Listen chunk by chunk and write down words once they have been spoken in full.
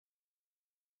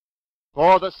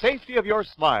For the safety of your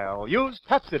smile, use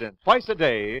Pepsodent twice a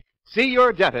day. See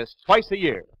your dentist twice a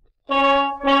year.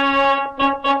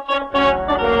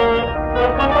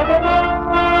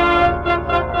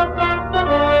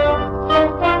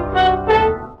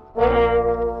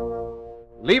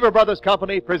 Lever Brothers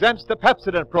Company presents the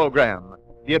Pepsodent program,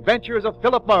 The Adventures of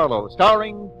Philip Marlowe,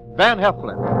 starring Van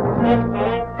Heflin.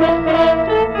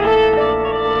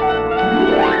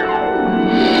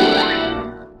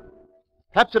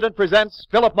 Pepsodent presents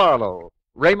Philip Marlowe,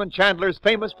 Raymond Chandler's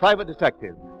famous private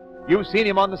detective. You've seen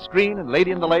him on the screen in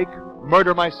Lady in the Lake,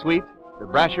 Murder My Sweet, The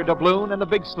Brasher Doubloon, and The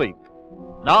Big Sleep.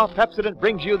 Now Pepsodent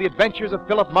brings you the adventures of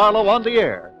Philip Marlowe on the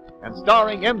air, and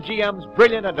starring MGM's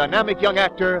brilliant and dynamic young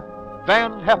actor,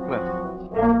 Van Heflin.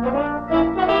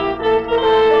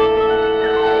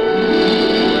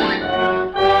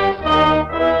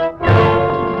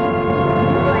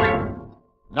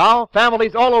 Now,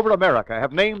 families all over America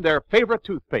have named their favorite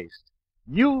toothpaste.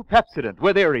 New Pepsodent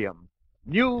with Irium.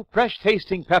 New,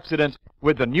 fresh-tasting Pepsodent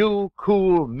with the new,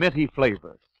 cool, minty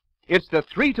flavor. It's the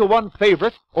 3-to-1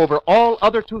 favorite over all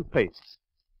other toothpastes.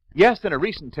 Yes, in a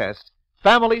recent test,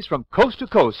 families from coast to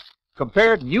coast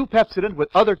compared new Pepsodent with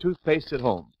other toothpastes at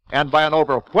home. And by an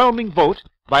overwhelming vote,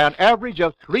 by an average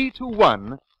of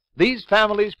 3-to-1, these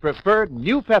families preferred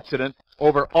new Pepsodent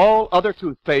over all other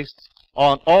toothpastes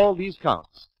on all these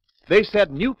counts. They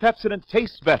said new Pepsodent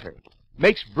tastes better,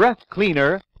 makes breath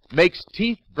cleaner, makes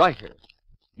teeth brighter.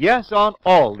 Yes, on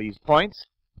all these points,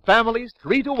 families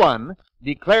 3-to-1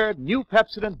 declared new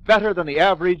Pepsodent better than the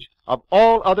average of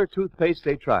all other toothpaste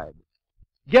they tried.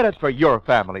 Get it for your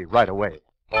family right away.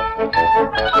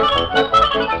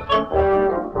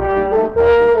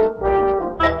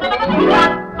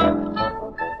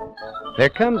 There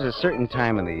comes a certain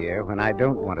time in the year when I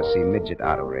don't want to see midget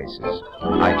auto races.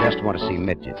 I just want to see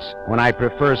midgets. When I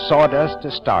prefer sawdust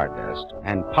to stardust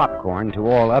and popcorn to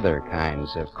all other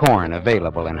kinds of corn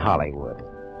available in Hollywood.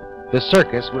 The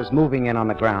circus was moving in on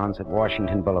the grounds at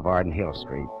Washington Boulevard and Hill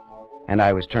Street, and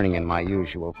I was turning in my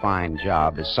usual fine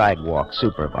job as sidewalk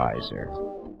supervisor.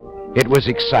 It was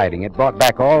exciting. It brought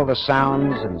back all the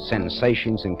sounds and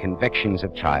sensations and convictions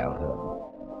of childhood.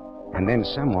 And then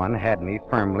someone had me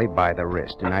firmly by the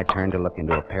wrist, and I turned to look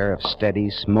into a pair of steady,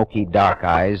 smoky, dark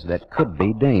eyes that could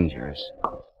be dangerous.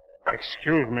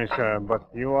 Excuse me, sir, but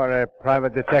you are a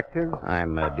private detective?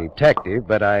 I'm a detective,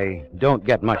 but I don't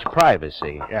get much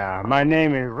privacy. Yeah, my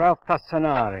name is Ralph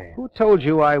Tassanari. Who told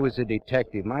you I was a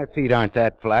detective? My feet aren't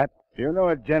that flat. Do you know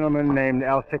a gentleman named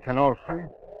Alcic Anolfi?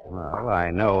 Well, I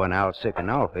know an Alcic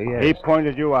Anolfi, yes. He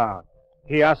pointed you out.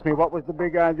 He asked me what was the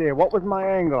big idea. What was my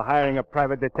angle hiring a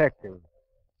private detective?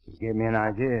 He gave me an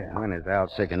idea. When has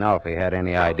Alcic Anolfi had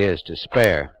any ideas to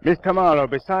spare? Mr. Marlowe,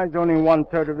 besides owning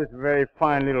 1/3 of this very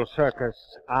fine little circus,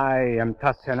 I am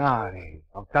Tassanari.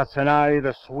 Of Tassanari,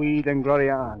 the Swede, and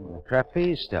Glorian.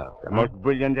 Trapeze stuff. The most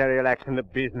brilliant aerial act in the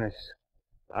business.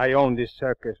 I own this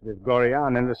circus with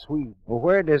Glorian and the Swede. Well,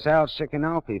 where does Alcic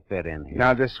Anolfi fit in here?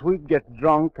 Now, the Swede gets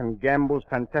drunk and gambles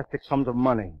fantastic sums of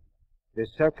money. This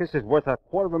circus is worth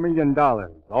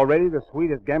 $250,000. Already the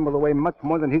Swede has gambled away much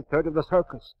more than his third of the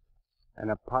circus. And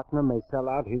a partner may sell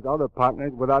out his other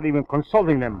partners without even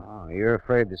consulting them. Oh, you're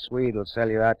afraid the Swede will sell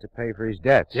you out to pay for his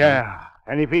debts? Yeah,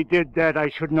 and if he did that, I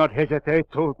should not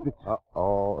hesitate to...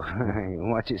 Uh-oh.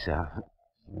 Watch yourself.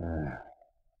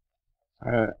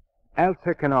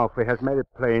 Alcic Anolfi has made it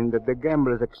plain that the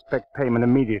gamblers expect payment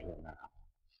immediately now.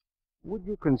 Would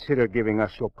you consider giving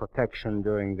us your protection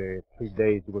during the 3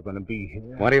 days we're going to be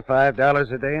here?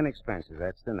 $25 a day in expenses.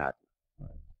 That's the nut.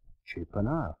 Cheap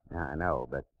enough. I know,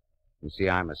 but you see,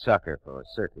 I'm a sucker for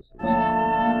circuses.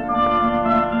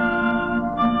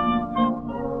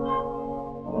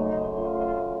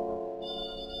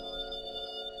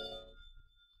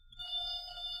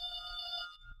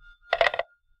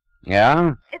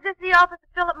 Yeah? Is this the office of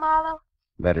Philip Marlowe?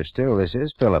 Better still, this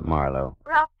is Philip Marlowe.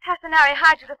 Ralph Tassanari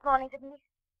hired you this morning, didn't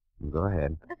he? Go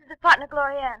ahead. This is his partner,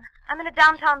 Glorian. I'm in a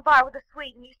downtown bar with a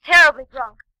Swede, and he's terribly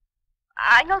drunk.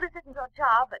 I know this isn't your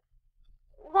job, but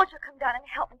won't you come down and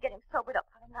help me get him sobered up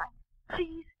for the night?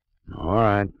 Please? All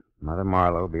right. Mother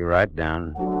Marlowe will be right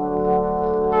down.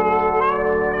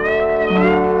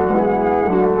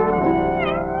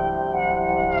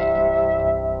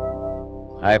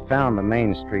 I found the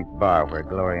Main Street bar where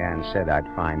Glorian said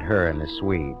I'd find her and the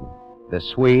Swede. The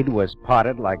Swede was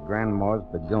potted like Grandma's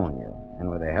begonia,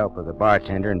 and with the help of the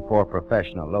bartender and 4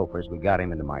 professional loafers, we got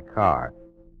him into my car.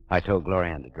 I told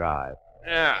Glorian to drive.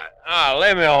 Yeah,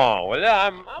 leave me alone, will you?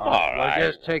 I'm all right.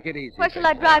 Well, just take it easy. Where shall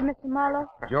I drive, Mr. Marlowe?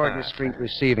 Georgia Street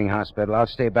Receiving Hospital. I'll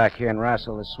stay back here and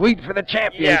wrestle the Swede for the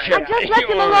championship. I just left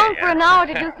him alone for an hour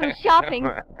to do some shopping.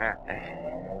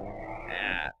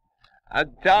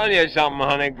 I'm telling you something,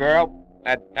 honey girl.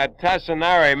 At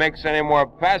Tassinari makes any more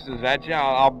passes at you,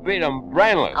 I'll beat him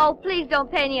brainless. Oh, please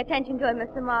don't pay any attention to him,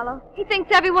 Mr. Marlowe. He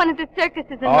thinks everyone at the circus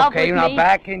is in love with Okay, me. now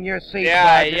back in your seat,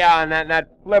 Yeah, Roger. yeah, and that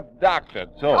flip doctor,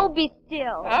 too. Oh, be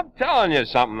still. I'm telling you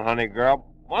something, honey girl.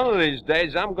 One of these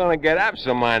days, I'm going to get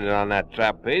absent-minded on that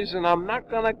trapeze, and I'm not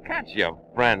going to catch your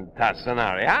friend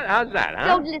Tassinari. How's that, huh?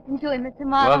 Don't listen to him, Mr.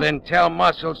 Marlowe. Well, then tell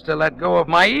Muscles to let go of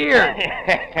my ear.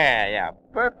 Yeah,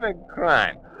 perfect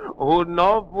crime. Who'd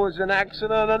know if it was an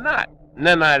accident or not? And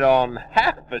then I'd own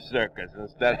half a circus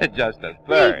instead of just a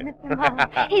third. Please, Mr.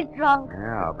 Marlowe. He's drunk.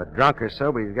 Yeah, but drunk or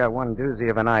sober, he's got one doozy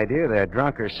of an idea there.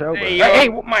 Drunk or sober. Hey, Hey,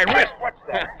 my wrist, what's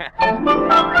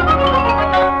that?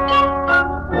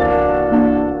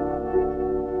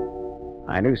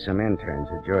 I knew some interns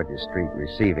at Georgia Street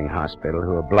Receiving Hospital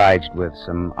who obliged with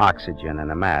some oxygen and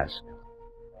a mask.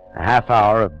 A half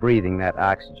hour of breathing that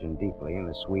oxygen deeply, and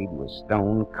the Swede was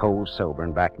stone cold sober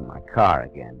and back in my car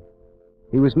again.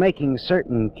 He was making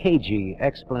certain cagey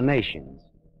explanations.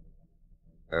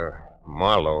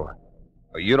 Marlowe,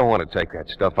 you don't want to take that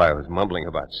stuff I was mumbling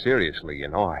about seriously, you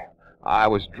know. I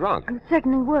was drunk. I'm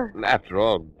certainly worse. After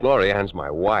all, Gloria Ann's my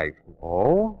wife.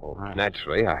 Oh?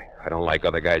 Naturally, I don't like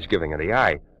other guys giving her the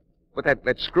eye. But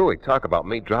that screwy talk about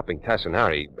me dropping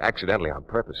Tassinari accidentally on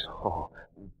purpose. Oh,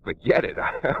 forget it. No.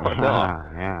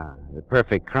 Yeah, the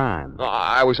perfect crime. No,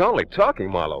 I was only talking,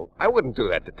 Marlowe. I wouldn't do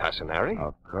that to Tassinari.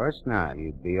 Of course not.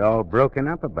 You'd be all broken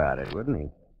up about it, wouldn't he?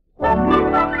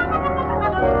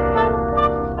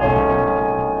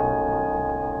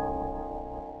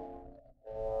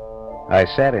 I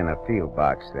sat in a field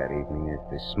box that evening as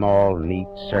the small, neat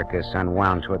circus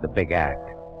unwound toward the big act.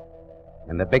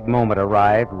 And the big moment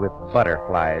arrived with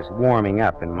butterflies warming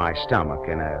up in my stomach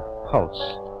and a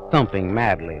pulse thumping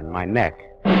madly in my neck.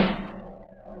 Ladies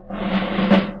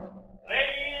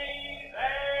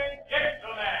and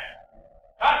gentlemen,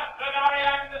 Tassinari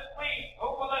and the Swede, who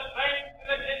will ascend to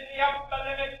the dizzy upper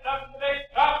limits of the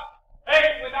top,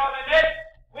 peg without a net,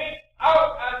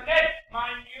 without a net,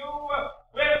 mind you, will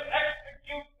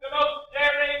execute the most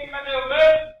daring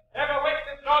maneuvers ever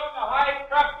witnessed on the high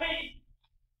trapeze.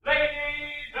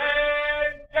 Ladies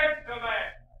and gentlemen,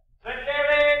 the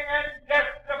daring and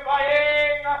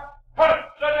death-defying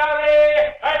Tassinari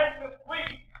and the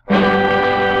Swede.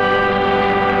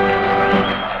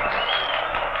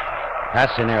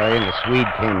 Tassinari and the Swede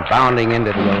came bounding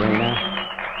into the arena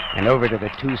and over to the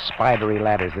two spidery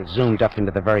ladders that zoomed up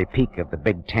into the very peak of the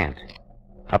big tent.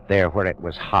 Up there where it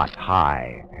was hot,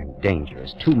 high, and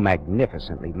dangerous, two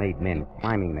magnificently made men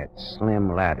climbing that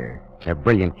slim ladder, their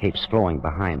brilliant capes flowing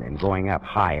behind them, going up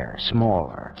higher,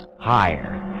 smaller,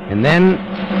 higher. And then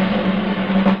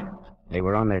they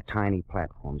were on their tiny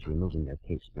platforms, removing their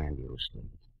capes grandiosely.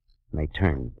 And they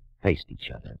turned, faced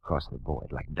each other across the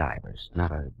void like divers.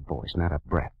 Not a voice, not a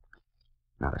breath,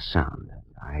 not a sound.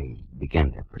 I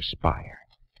began to perspire.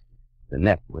 The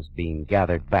net was being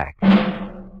gathered back.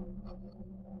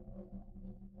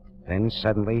 Then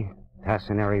suddenly,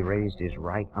 Tassinari raised his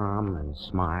right arm and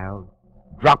smiled,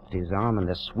 dropped his arm, and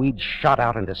the Swede shot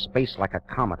out into space like a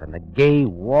comet, and the gay,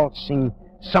 waltzing,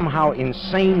 somehow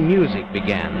insane music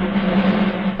began.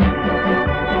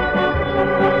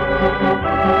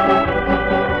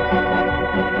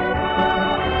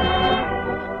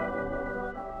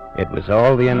 It was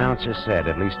all the announcer said,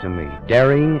 at least to me,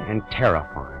 daring and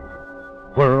terrifying.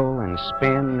 Whirl and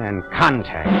spin and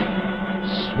contact.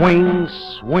 Swing,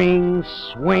 swing,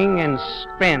 swing, and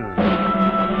spin.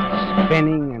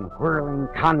 Spinning and whirling,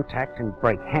 contact and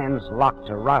break. Hands locked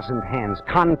to rosined hands.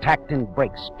 Contact and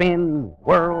break. Spin,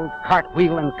 whirl,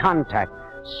 cartwheel, and contact.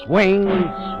 Swing,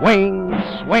 swing,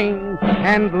 swing,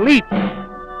 and leap.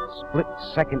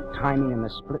 Split-second timing and the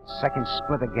split-second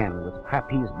split again, with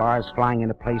trapeze bars flying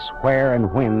into place where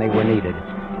and when they were needed.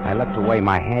 I looked away,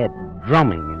 my head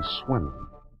drumming and swimming.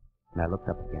 And I looked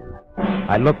up again.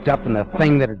 I looked up, and the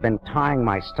thing that had been tying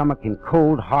my stomach in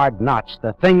cold, hard knots,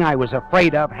 the thing I was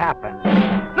afraid of, happened.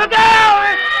 Look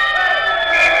out!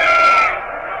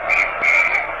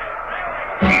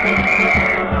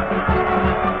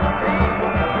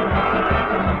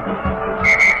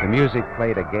 The music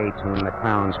played a gay tune. The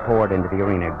clowns poured into the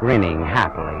arena, grinning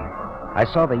happily. I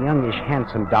saw the youngish,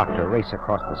 handsome doctor race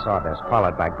across the sawdust,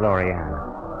 followed by Gloria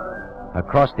Ann.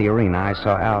 Across the arena, I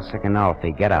saw Al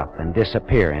Sicanolfi get up and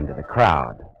disappear into the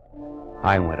crowd.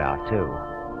 I went out, too.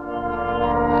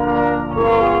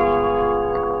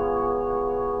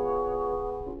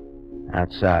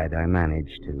 Outside, I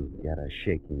managed to get a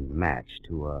shaking match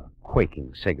to a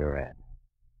quaking cigarette.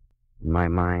 In my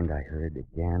mind, I heard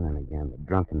again and again the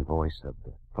drunken voice of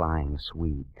the flying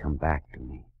Swede come back to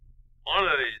me. One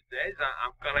of these days,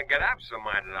 I'm gonna get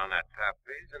absent-minded on that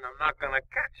trapeze, and I'm not gonna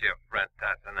catch your friend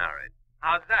Tassinari.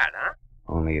 How's that, huh?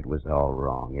 Only it was all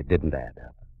wrong. It didn't add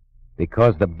up.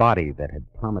 Because the body that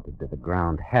had plummeted to the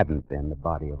ground hadn't been the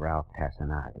body of Ralph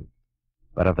Tassinari,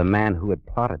 but of the man who had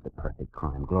plotted the perfect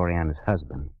crime, Gloriana's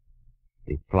husband,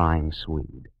 the Flying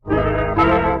Swede.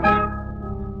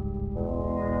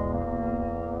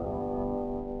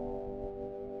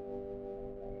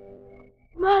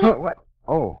 Marlowe. What?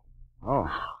 Oh.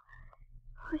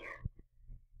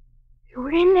 You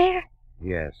were in there?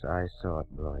 Yes, I saw it,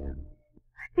 Gloriana.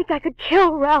 I think I could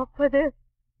kill Ralph for this.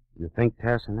 You think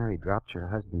Tassinari dropped your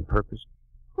husband purpose?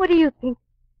 What do you think?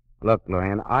 Look,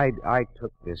 Gloriana, I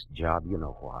took this job, you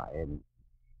know why, and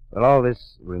well, all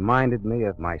this reminded me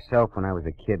of myself when I was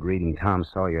a kid reading Tom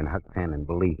Sawyer and Huck Finn and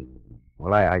believing in them.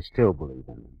 Well, I still believe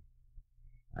in them.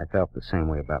 I felt the same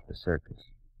way about the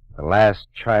circus. The last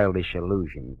childish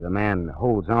illusions a man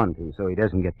holds on to so he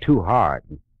doesn't get too hard.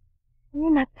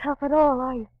 You're not tough at all,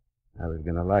 are you? I was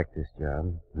going to like this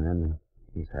job, and then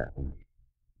this happened.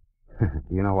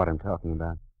 Do you know what I'm talking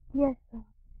about? Yes, sir.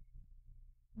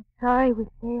 I'm sorry we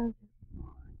failed you.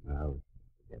 No.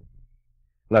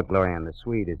 Look, Gloriana, the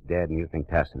Swede is dead, and you think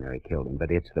Tassinari killed him,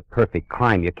 but it's the perfect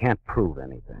crime. You can't prove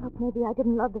anything. Look, maybe I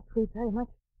didn't love the Swede very much,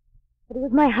 but he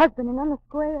was my husband, and I'm a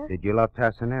square. Did you love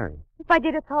Tassinari? If I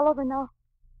did, it's all over now.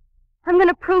 I'm going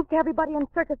to prove to everybody in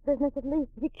circus business at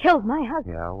least that he killed my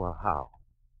husband. Yeah, well, how?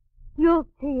 You'll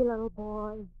see, little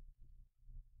boy.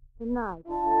 Tonight.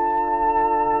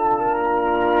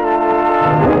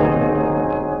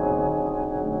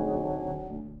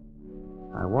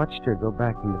 I watched her go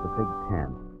back into the big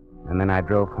tent, and then I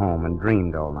drove home and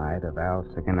dreamed all night of Al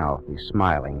Sicanalfi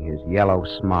smiling his yellow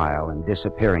smile and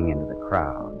disappearing into the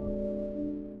crowd.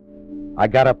 I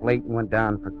got up late and went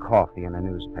down for coffee and a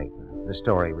newspaper. The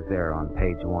story was there on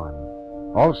page 1.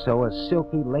 Also, a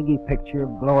silky, leggy picture of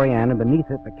Gloriana, beneath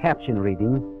it the caption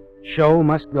reading, "Show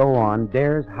must go on,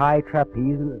 dares high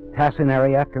trapeze at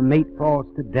Tassinari after mate falls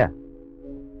to death."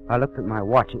 I looked at my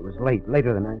watch. It was late,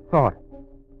 later than I thought.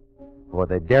 For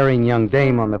the daring young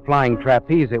dame on the flying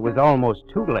trapeze, it was almost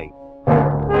too late.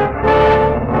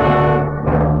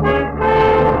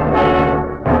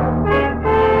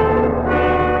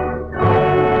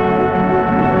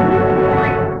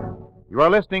 You are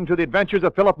listening to The Adventures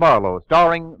of Philip Marlowe,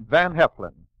 starring Van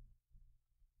Heflin.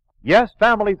 Yes,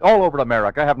 families all over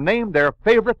America have named their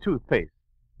favorite toothpaste.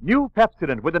 New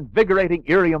Pepsodent with invigorating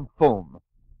Irium foam.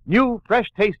 New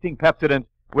fresh-tasting Pepsodent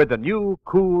with the new,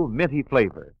 cool, minty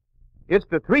flavor. It's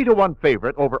the 3-to-1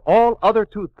 favorite over all other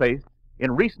toothpastes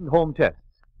in recent home tests.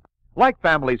 Like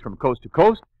families from coast to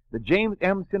coast, the James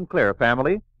M. Sinclair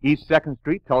family, East 2nd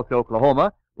Street, Tulsa,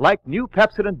 Oklahoma, like new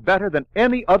Pepsodent better than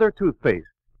any other toothpaste.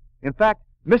 In fact,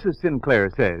 Mrs. Sinclair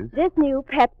says, "This new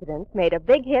Pepsodent's made a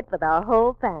big hit with our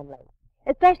whole family,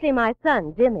 especially my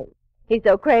son, Jimmy. He's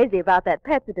so crazy about that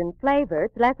Pepsodent flavor,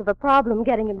 it's less of a problem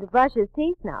getting him to brush his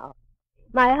teeth now.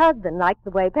 My husband likes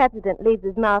the way Pepsodent leaves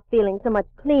his mouth feeling so much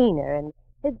cleaner and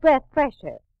his breath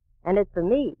fresher. And as for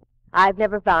me, I've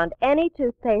never found any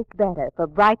toothpaste better for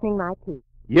brightening my teeth."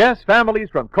 yes, families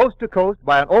from coast to coast,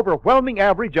 by an overwhelming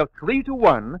average of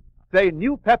 3-to-1, say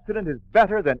new Pepsodent is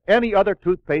better than any other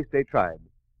toothpaste they tried.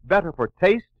 Better for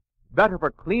taste, better for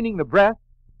cleaning the breath,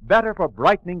 better for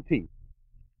brightening teeth.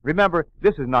 Remember,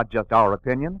 this is not just our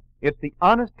opinion. It's the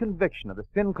honest conviction of the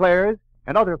Sinclairs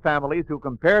and other families who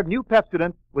compared new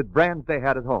Pepsodent with brands they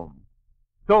had at home.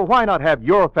 So why not have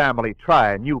your family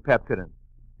try new Pepsodent,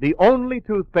 the only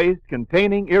toothpaste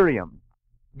containing Irium?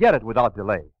 Get it without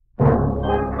delay.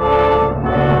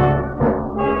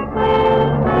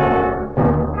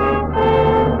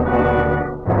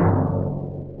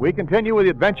 We continue with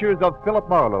the adventures of Philip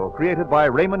Marlowe, created by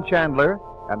Raymond Chandler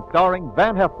and starring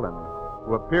Van Heflin,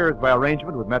 who appears by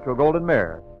arrangement with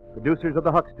Metro-Goldwyn-Mayer, producers of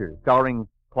The Hucksters, starring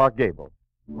Clark Gable.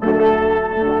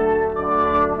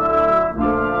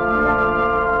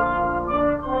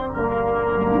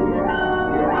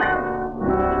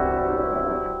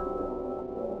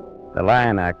 The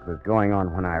lion act was going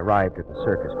on when I arrived at the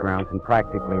circus grounds and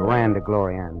practically ran to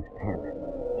Gloriana's tent.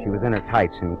 She was in her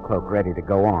tights and cloak, ready to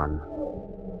go on.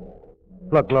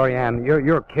 Look, Gloriana,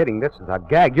 you're kidding. This is a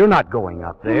gag. You're not going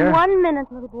up there. In 1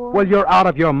 minute, little boy. Well, you're out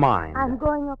of your mind. I'm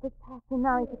going up with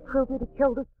Tassinari to prove you to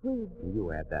kill the Swede.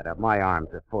 You add that up. My arms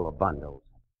are full of bundles.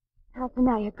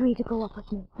 Tassinari agreed to go up with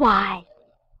me. Why?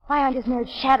 Why aren't his nerves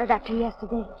shattered after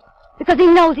yesterday? Because he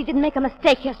knows he didn't make a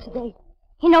mistake yesterday.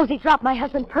 He knows he dropped my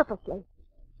husband purposely.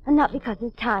 And not because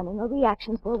his timing or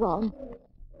reactions were wrong.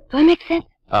 Do I make sense?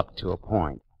 Up to a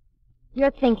point.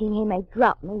 You're thinking he may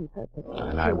drop me purposely.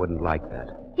 And I wouldn't like that.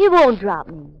 He won't drop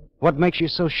me. What makes you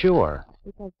so sure?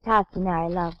 Because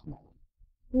Tassinari loves me.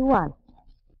 He wants me.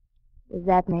 Does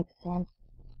that make sense?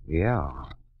 Yeah.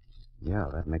 Yeah,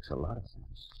 that makes a lot of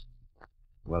sense.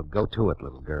 Well, go to it,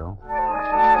 little girl.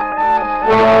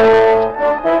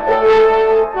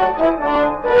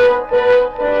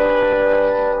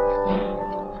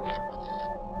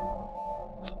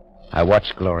 I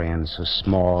watched Glorianne, so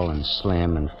small and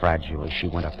slim and fragile, as she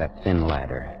went up that thin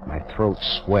ladder. My throat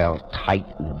swelled tight,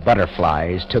 and the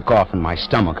butterflies took off in my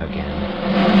stomach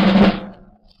again.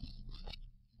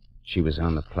 She was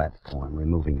on the platform,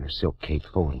 removing her silk cape,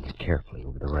 folding it carefully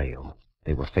over the rail.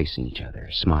 They were facing each other,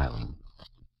 smiling.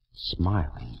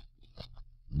 Smiling.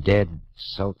 Dead,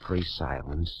 sultry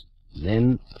silence.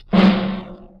 Then...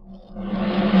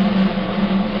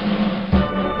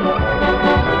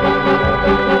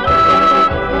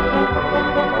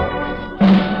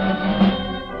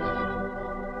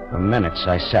 For minutes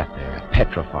I sat there,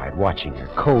 petrified, watching her,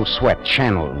 cold sweat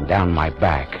channeling down my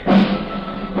back.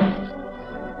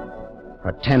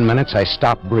 For 10 minutes I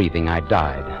stopped breathing. I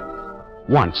died.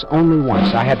 Once, only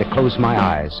once, I had to close my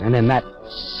eyes, and in that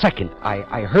second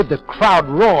I heard the crowd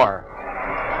roar.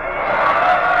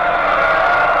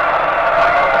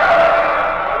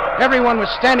 Everyone was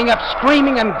standing up,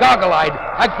 screaming and goggle-eyed.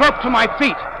 I groped to my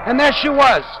feet, and there she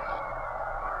was.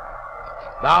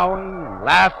 Bowing and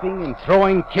laughing and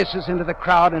throwing kisses into the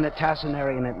crowd and at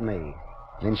Tassinari and at me.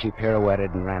 Then she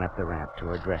pirouetted and ran up the ramp to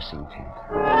her dressing tent.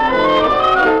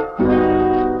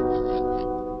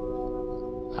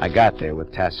 I got there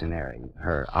with Tassinari.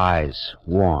 Her eyes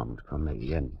warmed for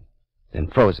me and then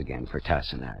froze again for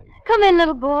Tassinari. Come in,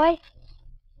 little boy.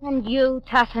 And you,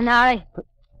 Tassinari.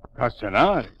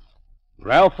 Tassinari?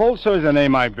 Ralph also is the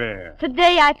name I bear.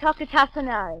 Today I talked to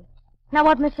Tassinari. Now I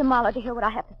want Mr. Marlowe to hear what I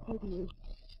have to say to you.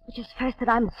 Which is first that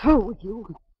I'm through with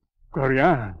you.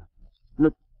 Glorianne,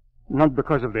 not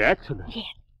because of the accident. Yes,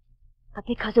 but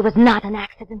because it was not an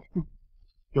accident.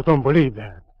 You don't believe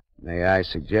that? May I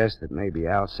suggest that maybe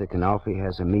Alcik and Alfie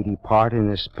has a meaty part in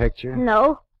this picture?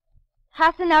 No.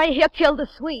 Tassinari here killed the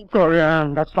Swede.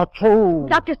 Glorianne, that's not true.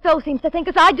 Dr. Stowe seems to think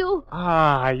as I do.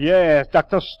 Ah, yes,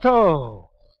 Dr. Stowe.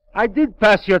 I did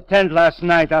pass your tent last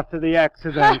night after the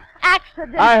accident.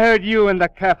 Accident? I heard you and the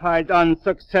cap-eyed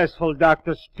unsuccessful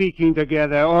doctor speaking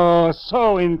together, oh,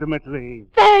 so intimately.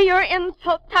 There your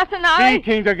insult, Tassinari.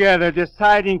 Speaking together,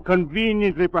 deciding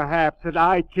conveniently, perhaps, that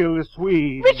I killed the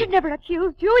Swede. Richard never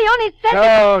accused you. He only said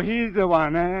Oh, he's the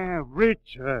one, eh?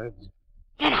 Richard.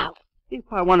 Get out. If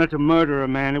I wanted to murder a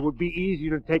man, it would be easy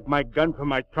to take my gun from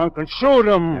my trunk and shoot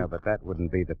him. Yeah, but that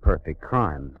wouldn't be the perfect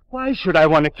crime. Why should I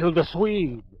want to kill the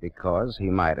Swede? Because he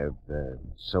might have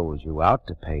sold you out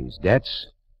to pay his debts.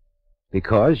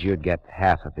 Because you'd get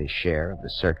half of his share of the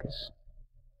circus.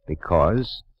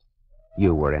 Because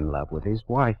you were in love with his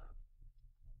wife.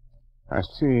 I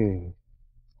see.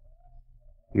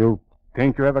 You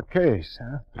think you have a case,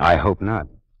 huh? I hope not.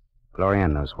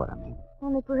 Glorianne knows what I mean.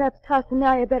 Only perhaps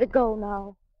Tassinari had better go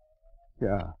now.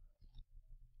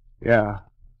 Yeah.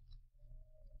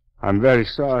 I'm very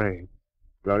sorry,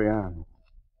 Glorianne.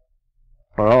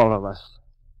 For all of us.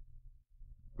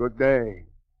 Good day.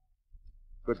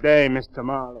 Good day, Mr.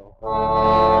 Marlowe.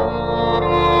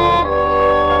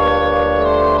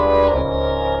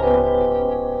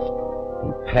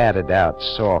 He padded out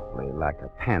softly like a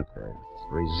panther,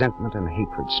 resentment and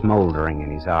hatred smoldering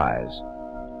in his eyes.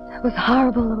 That was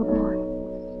horrible, little boy.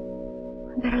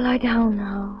 I better lie down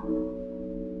now.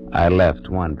 I left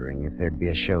wondering if there'd be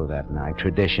a show that night,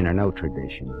 tradition or no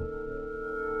tradition.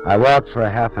 I walked for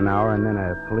a half an hour, and then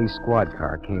a police squad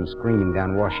car came screaming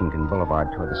down Washington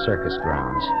Boulevard toward the circus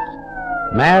grounds.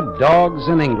 Mad dogs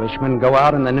and Englishmen go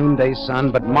out in the noonday sun,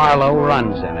 but Marlowe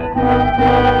runs in it.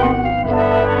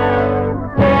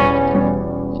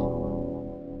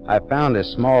 I found a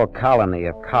small colony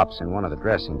of cops in one of the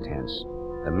dressing tents.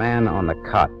 The man on the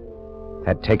cot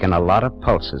had taken a lot of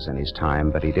pulses in his time,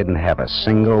 but he didn't have a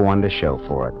single one to show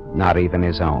for it, not even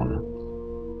his own.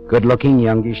 Good-looking,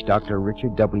 youngish Dr.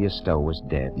 Richard W. Stowe was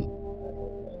dead.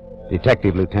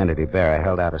 Detective Lieutenant Ibarra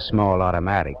held out a small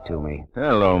automatic to me.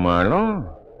 Hello,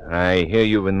 Marlowe. I hear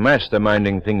you've been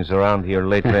masterminding things around here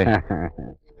lately.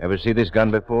 Ever see this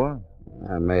gun before?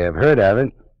 I may have heard of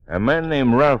it. A man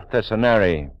named Ralph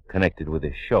Tassinari, connected with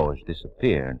this show, has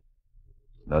disappeared.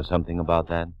 Know something about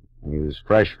that? He was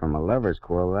fresh from a lover's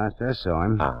quarrel last I saw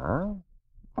him. Ah?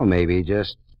 Or maybe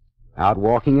just out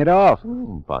walking it off.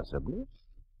 Possibly.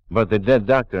 But the dead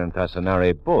doctor and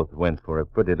Tassinari both went for a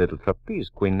pretty little trapeze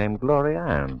queen named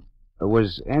Glorianne.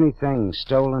 Was anything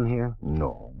stolen here?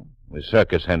 No. The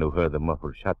circus hand who heard the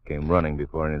muffled shot came running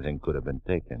before anything could have been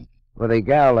taken. Well, the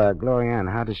gal,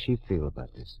 Glorianne, how does she feel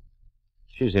about this?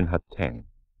 She's in her 10,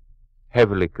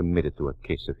 heavily committed to a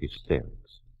case of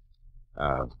hysterics.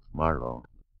 Marlowe,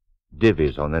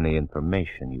 divvies on any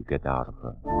information you get out of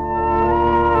her.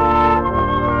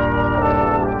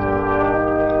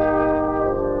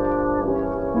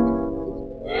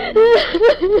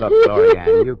 Look,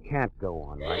 Glorianne, you can't go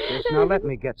on like this. Now let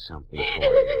me get something for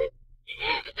you.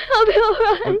 I'll be all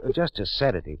right. Just a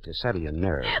sedative to settle your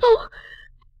nerves.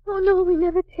 Oh, no, we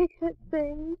never take that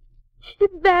thing.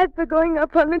 It's bad for going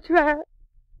up on the track.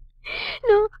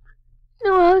 No,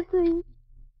 I'll sleep.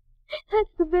 That's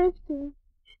the best thing.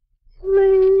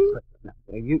 Sleep. But no,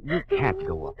 you can't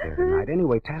go up there tonight.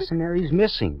 Anyway, Tassinari's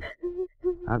missing.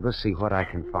 I'll go see what I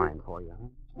can find for you.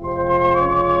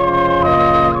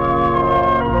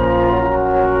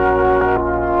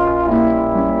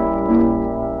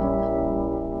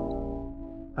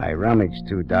 I rummaged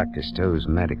through Dr. Stowe's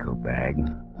medical bag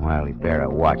while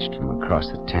Ibarra watched from across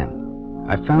the tent.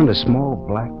 I found a small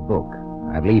black book.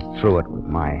 I leafed through it with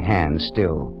my hand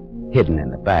still hidden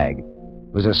in the bag.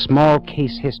 It was a small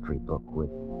case history book with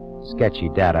sketchy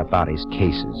data about his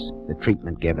cases, the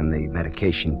treatment given, the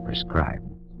medication prescribed.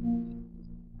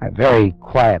 I very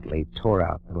quietly tore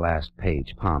out the last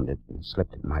page, palmed it, and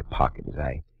slipped it in my pocket as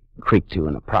I creaked to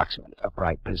an approximate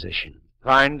upright position.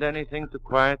 Find anything to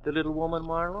quiet the little woman,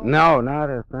 Marlowe? No,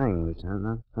 not a thing, Lieutenant,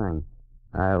 not a thing.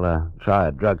 I'll try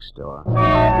a drugstore.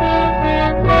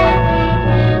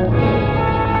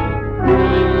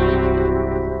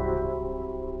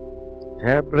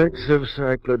 Tablets of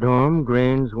cyclodone,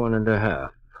 grains 1.5.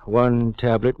 1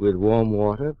 tablet with warm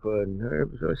water for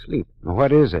nerves or sleep.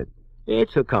 What is it?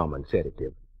 It's a common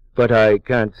sedative, but I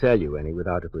can't sell you any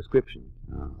without a prescription.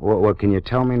 Well, can you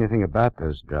tell me anything about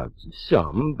those drugs?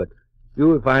 Some, but you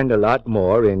will find a lot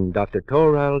more in Dr.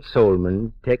 Torral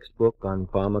Solman's textbook on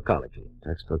pharmacology.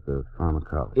 Textbook of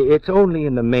pharmacology. It's only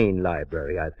in the main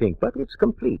library, I think, but it's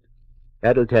complete.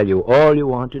 That'll tell you all you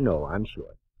want to know, I'm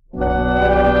sure.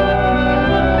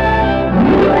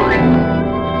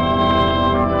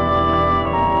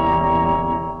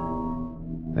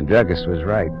 The druggist was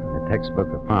right. The textbook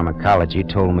of pharmacology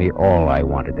told me all I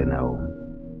wanted to know.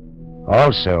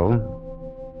 Also,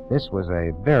 this was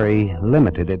a very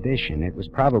limited edition. It was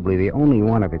probably the only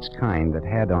one of its kind that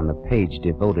had on the page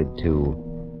devoted to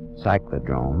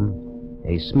cyclodrome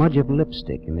a smudge of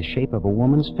lipstick in the shape of a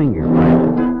woman's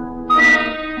fingerprint.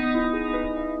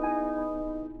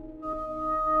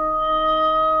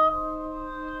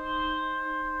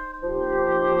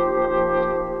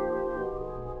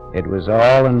 It was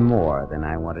all and more than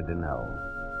I wanted to know.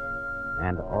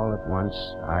 And all at once,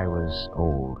 I was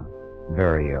old,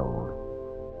 very old.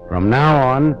 From now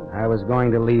on, I was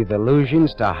going to leave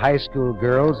illusions to high school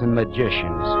girls and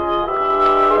magicians.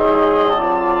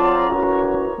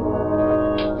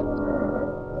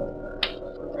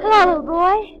 Hello, little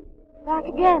boy. Back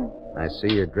again. I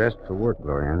see you're dressed for work,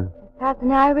 Glorianne. Has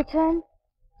Tassinari returned?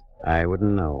 I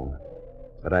wouldn't know.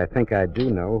 But I think I do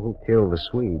know who killed the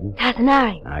Swede.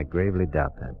 Tassinari. I gravely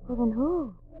doubt that. Well, then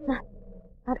who?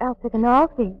 Not Alfred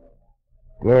Amalfi.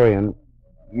 Glorianne,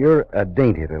 you're a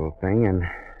dainty little thing, and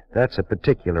that's a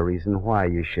particular reason why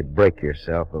you should break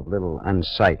yourself of little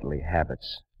unsightly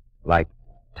habits, like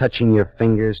touching your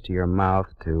fingers to your mouth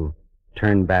to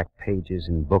turn back pages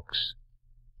in books.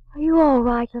 Are you all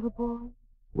right, little boy?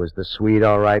 Was the Swede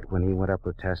all right when he went up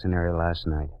with Tassinari last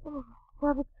night? Oh,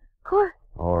 well, of course.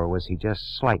 Or was he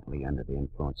just slightly under the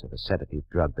influence of a sedative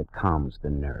drug that calms the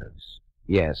nerves?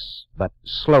 Yes, but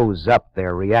slows up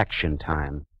their reaction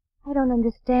time. I don't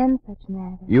understand such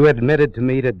matters. You admitted to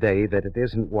me today that it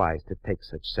isn't wise to take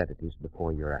such sedatives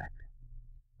before your act.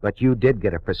 But you did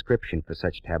get a prescription for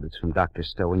such tablets from Dr.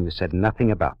 Stowe, and you said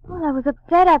nothing about them. Well, I was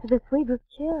upset after the Swede was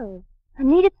killed. I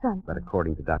needed something. But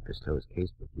according to Dr. Stowe's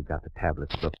casebook, you got the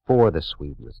tablets before the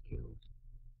Swede was killed.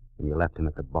 And you left him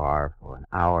at the bar for an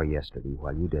hour yesterday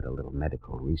while you did a little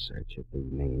medical research at the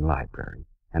main library.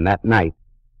 And that night,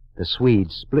 the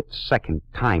Swede's split-second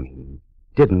timing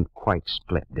didn't quite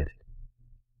split, did it?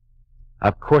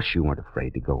 Of course you weren't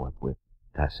afraid to go up with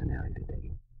Tassinari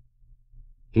today.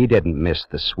 He didn't miss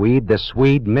the Swede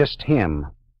missed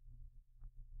him.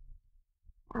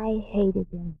 I hated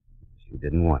him. You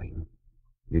didn't want him.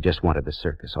 You just wanted the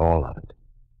circus, all of it.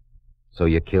 So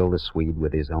you killed the Swede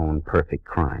with his own perfect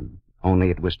crime. Only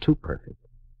it was too perfect.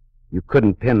 You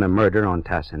couldn't pin the murder on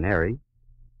Tassinari.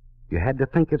 You had to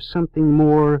think of something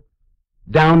more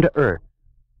down to earth.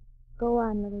 Go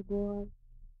on, little boy.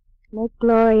 Make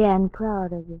Glorianne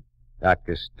proud of you.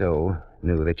 Dr. Stowe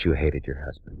knew that you hated your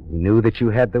husband. He knew that you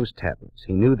had those tablets.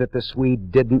 He knew that the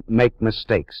Swede didn't make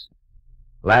mistakes.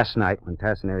 Last night, when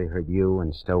Tassinari heard you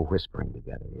and Stowe whispering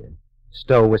together here,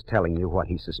 Stowe was telling you what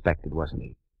he suspected, wasn't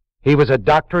he? He was a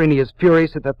doctor, and he is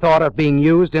furious at the thought of being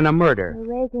used in a murder.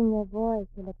 You're raising your voice.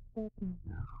 You'll upset me.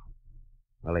 No.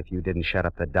 Well, if you didn't shut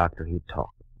up the doctor, he'd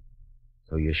talk.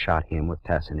 So you shot him with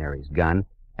Tassineri's gun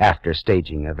after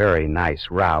staging a very nice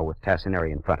row with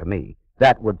Tassineri in front of me.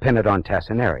 That would pin it on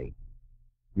Tassineri.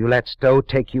 You let Stowe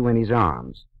take you in his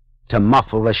arms to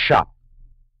muffle the shot.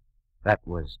 That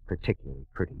was particularly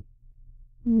pretty.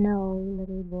 No,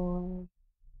 little boy.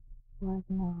 Was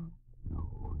not.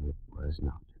 No, it was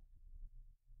not.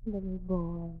 Little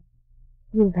boy,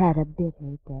 you've had a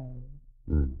bitter day.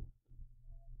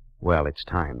 Well, it's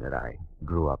time that I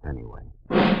grew up anyway.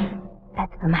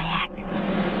 That's for my act.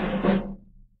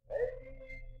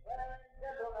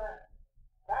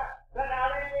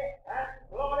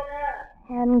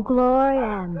 And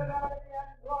Glorianne.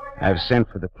 I've sent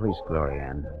for the police,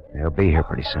 Glorianne. They'll be here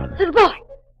pretty soon. Little boy!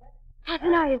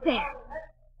 Tassinari is there.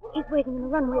 He's waiting on the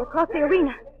runway across the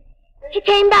arena. He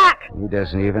came back. He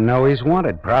doesn't even know he's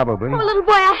wanted, probably. Oh, little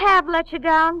boy, I have let you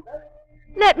down.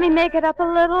 Let me make it up a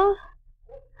little.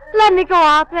 Let me go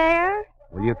out there.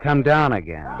 Will you come down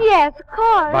again? Yes, of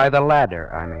course. By the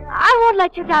ladder, I mean. I won't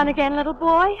let you down again, little boy.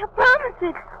 I promise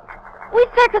it. We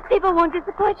circus people won't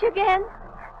disappoint you again.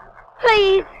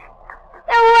 Please.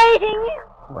 They're waiting.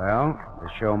 Well, the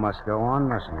show must go on,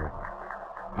 mustn't it?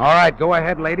 All right, go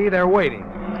ahead, lady. They're waiting.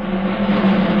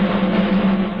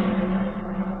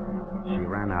 She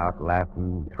ran out,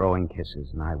 laughing and throwing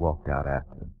kisses, and I walked out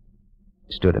after her.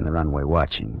 Stood in the runway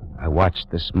watching. I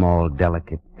watched the small,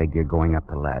 delicate figure going up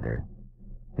the ladder.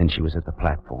 Then she was at the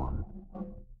platform.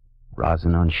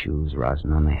 Rosin on shoes,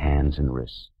 rosin on the hands and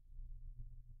wrists.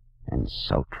 And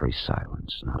sultry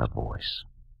silence, not a voice,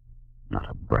 not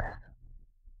a breath.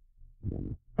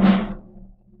 Then she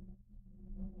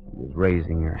was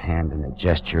raising her hand in a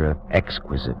gesture of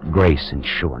exquisite grace and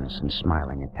sureness and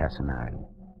smiling at Tassinari.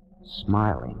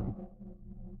 Smiling.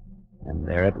 And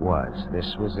there it was.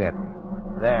 This was it.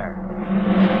 There.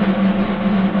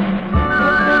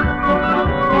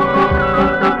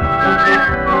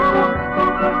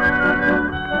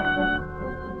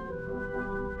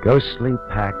 Ghostly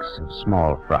packs of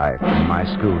small fry from my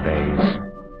school days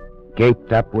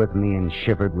gaped up with me and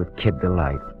shivered with kid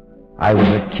delight. I was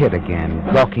a kid again,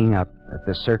 gawking up at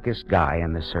the circus guy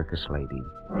and the circus lady,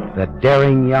 the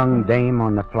daring young dame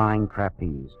on the flying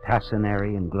trapeze,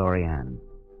 Tassinari and Glorianne,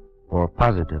 for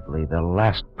positively the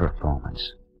last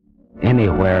performance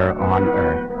anywhere on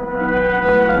earth.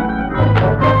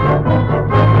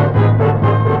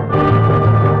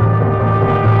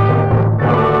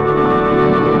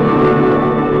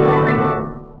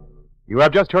 You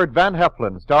have just heard Van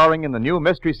Heflin starring in the new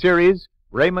mystery series,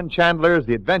 Raymond Chandler's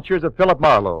The Adventures of Philip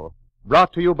Marlowe,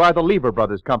 brought to you by the Lever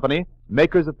Brothers Company,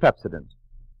 makers of Pepsodent.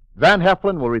 Van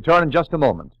Heflin will return in just a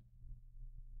moment.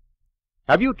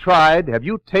 Have you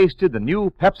tasted the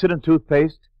new Pepsodent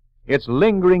toothpaste? Its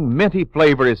lingering, minty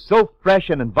flavor is so fresh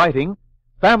and inviting,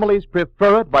 families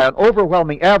prefer it by an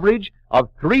overwhelming average of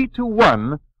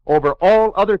 3-to-1 over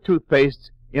all other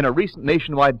toothpastes in a recent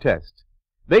nationwide test.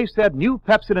 They said new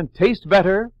Pepsodent tastes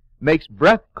better, makes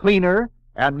breath cleaner,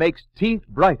 and makes teeth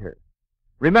brighter.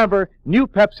 Remember, new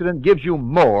Pepsodent gives you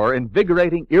more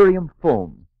invigorating Irium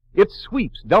foam. It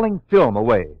sweeps dulling film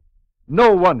away.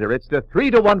 No wonder it's the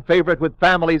 3-to-1 favorite with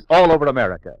families all over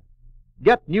America.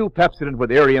 Get new Pepsodent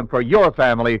with Irium for your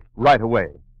family right away.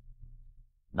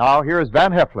 Now, here's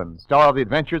Van Heflin, star of The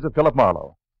Adventures of Philip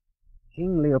Marlowe.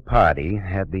 King Leopardi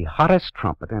had the hottest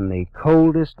trumpet and the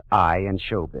coldest eye in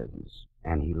show business,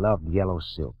 and he loved yellow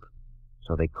silk,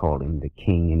 so they called him the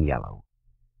King in Yellow.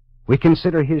 We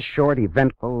consider his short,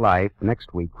 eventful life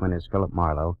next week when, as Philip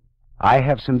Marlowe, I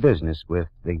have some business with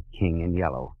the King in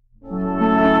Yellow.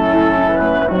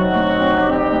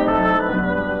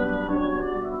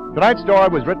 Tonight's story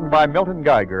was written by Milton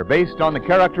Geiger, based on the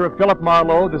character of Philip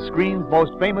Marlowe, the screen's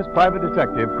most famous private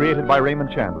detective, created by Raymond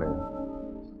Chandler.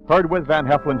 Heard with Van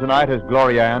Heflin tonight as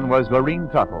Glorianne was Lorene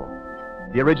Tuttle.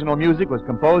 The original music was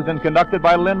composed and conducted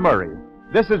by Lynn Murray.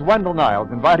 This is Wendell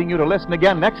Niles inviting you to listen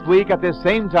again next week at this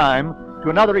same time to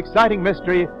another exciting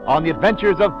mystery on the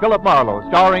adventures of Philip Marlowe,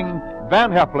 starring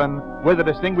Van Heflin with a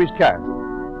distinguished cast.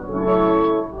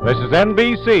 This is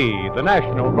NBC, the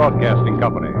national broadcasting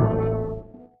company.